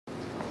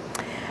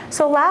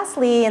So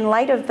lastly, in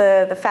light of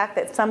the fact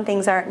that some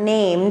things aren't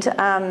named,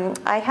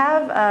 I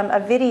have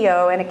a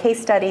video and a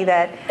case study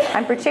that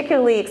I'm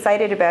particularly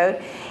excited about.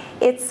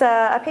 It's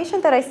a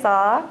patient that I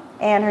saw,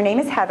 and her name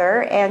is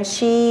Heather, and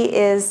she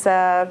is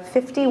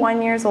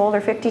 51 years old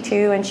or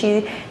 52, and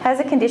she has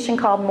a condition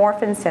called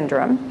Marfan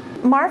Syndrome.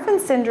 Marfan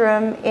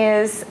Syndrome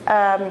is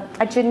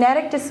a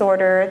genetic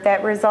disorder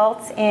that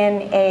results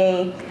in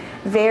a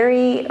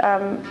very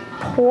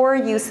poor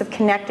use of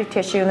connective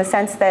tissue, in the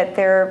sense that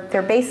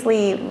they're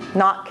basically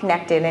not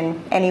connected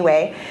in any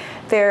way.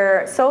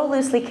 They're so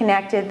loosely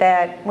connected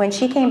that when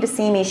she came to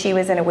see me, she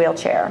was in a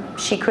wheelchair.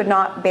 She could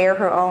not bear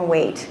her own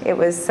weight. It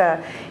was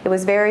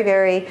very,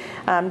 very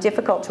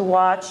difficult to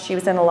watch. She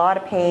was in a lot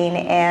of pain,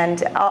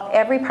 and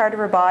every part of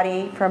her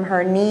body, from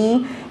her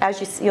knee,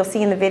 as you'll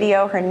see in the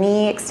video, her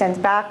knee extends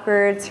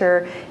backwards.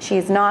 She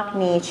is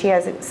knock-kneed. She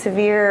has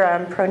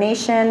severe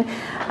pronation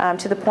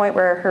to the point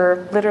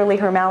where literally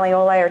her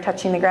malleoli are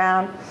touching the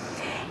ground.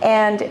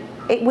 And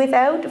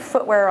without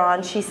footwear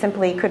on, she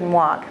simply couldn't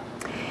walk.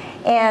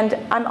 And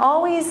I'm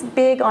always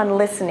big on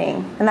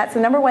listening, and that's the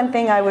 #1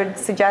 thing I would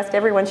suggest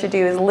everyone should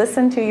do, is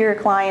listen to your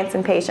clients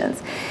and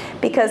patients.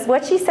 Because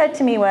what she said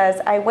to me was,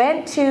 I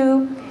went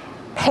to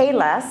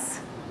Payless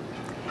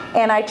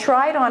and I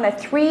tried on a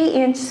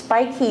 3-inch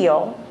spike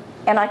heel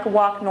and I could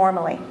walk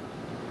normally.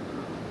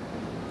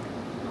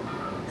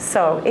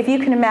 So if you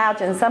can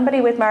imagine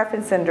somebody with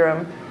Marfan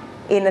syndrome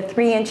in a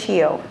 3-inch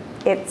heel,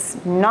 it's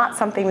not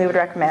something we would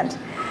recommend.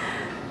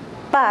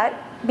 But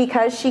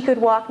because she could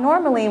walk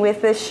normally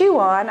with the shoe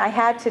on, I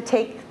had to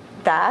take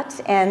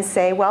that and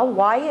say, well,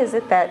 why is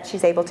it that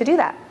she's able to do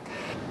that?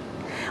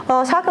 Well,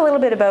 I'll talk a little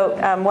bit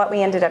about what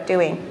we ended up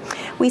doing.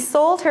 We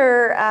sold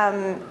her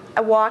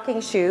a walking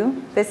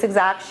shoe, this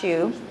exact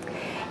shoe,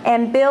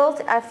 and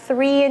built a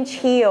 3-inch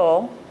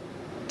heel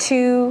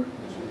to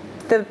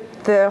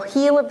the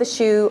heel of the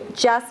shoe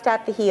just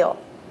at the heel,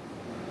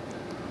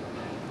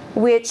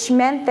 which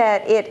meant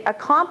that it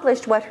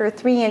accomplished what her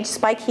 3-inch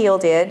spike heel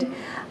did,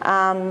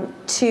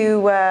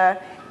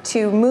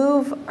 to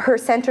move her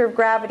center of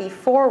gravity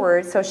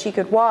forward so she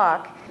could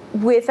walk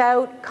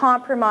without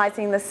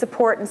compromising the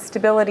support and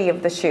stability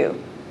of the shoe.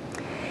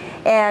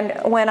 And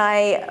when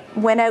I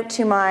went out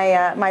to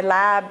my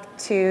lab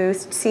to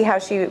see how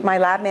my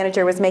lab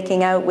manager was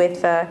making out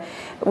with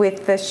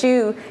the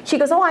shoe, she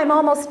goes, "Oh, I'm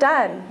almost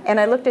done." And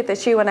I looked at the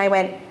shoe and I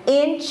went,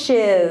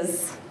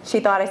 "Inches." She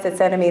thought I said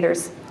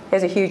centimeters.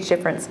 There's a huge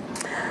difference.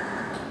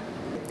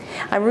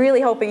 I'm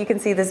really hoping you can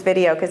see this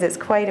video because it's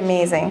quite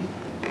amazing.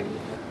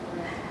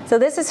 So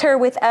this is her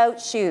without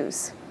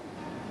shoes.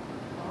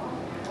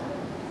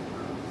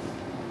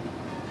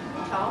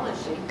 How tall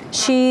is she?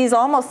 She's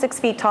almost 6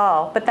 feet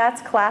tall, but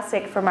that's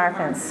classic for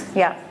Marfan's.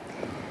 Yeah.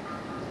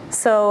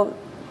 So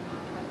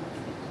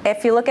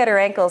if you look at her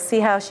ankles, see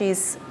how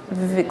she's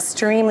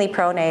extremely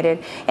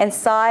pronated. And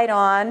side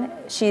on,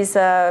 she's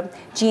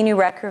genu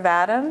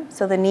recurvatum,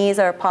 so the knees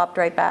are popped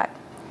right back.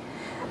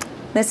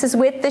 This is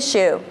with the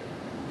shoe.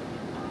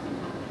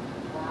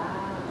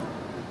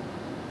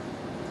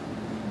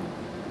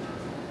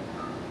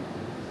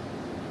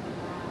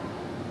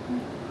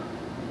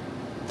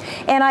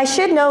 And I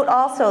should note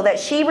also that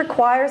she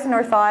requires an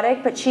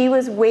orthotic, but she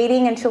was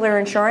waiting until her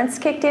insurance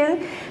kicked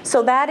in.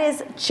 So that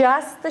is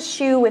just the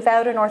shoe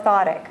without an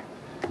orthotic.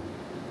 Did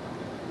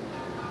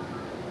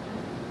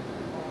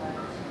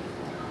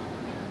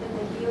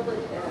the heel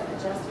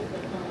adjust with the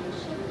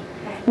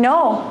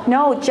pronation?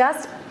 No,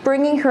 just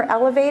bringing her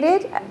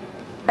elevated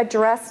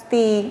addressed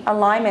the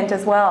alignment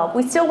as well.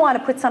 We still want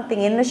to put something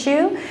in the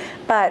shoe,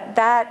 but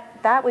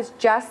that was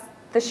just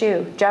the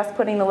shoe, just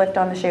putting the lift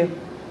on the shoe.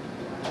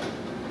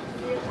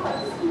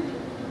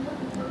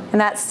 And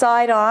that's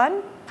side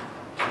on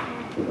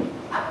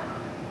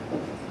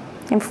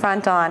and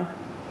front on.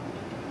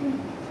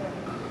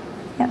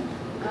 Yeah.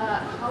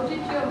 How did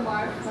your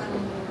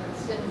Marfan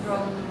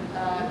syndrome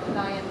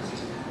client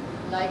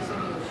like the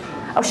new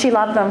shoes? Oh, she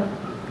loved them.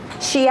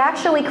 She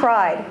actually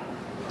cried.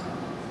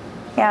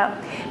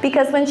 Yeah,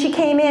 because when she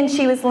came in,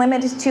 she was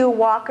limited to a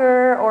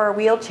walker or a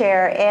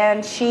wheelchair,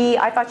 and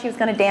I thought she was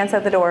going to dance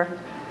out the door.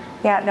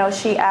 Yeah, no,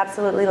 she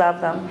absolutely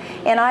loved them.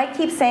 And I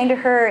keep saying to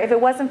her, if it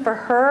wasn't for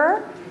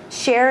her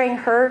sharing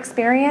her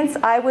experience,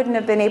 I wouldn't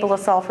have been able to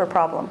solve her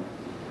problem.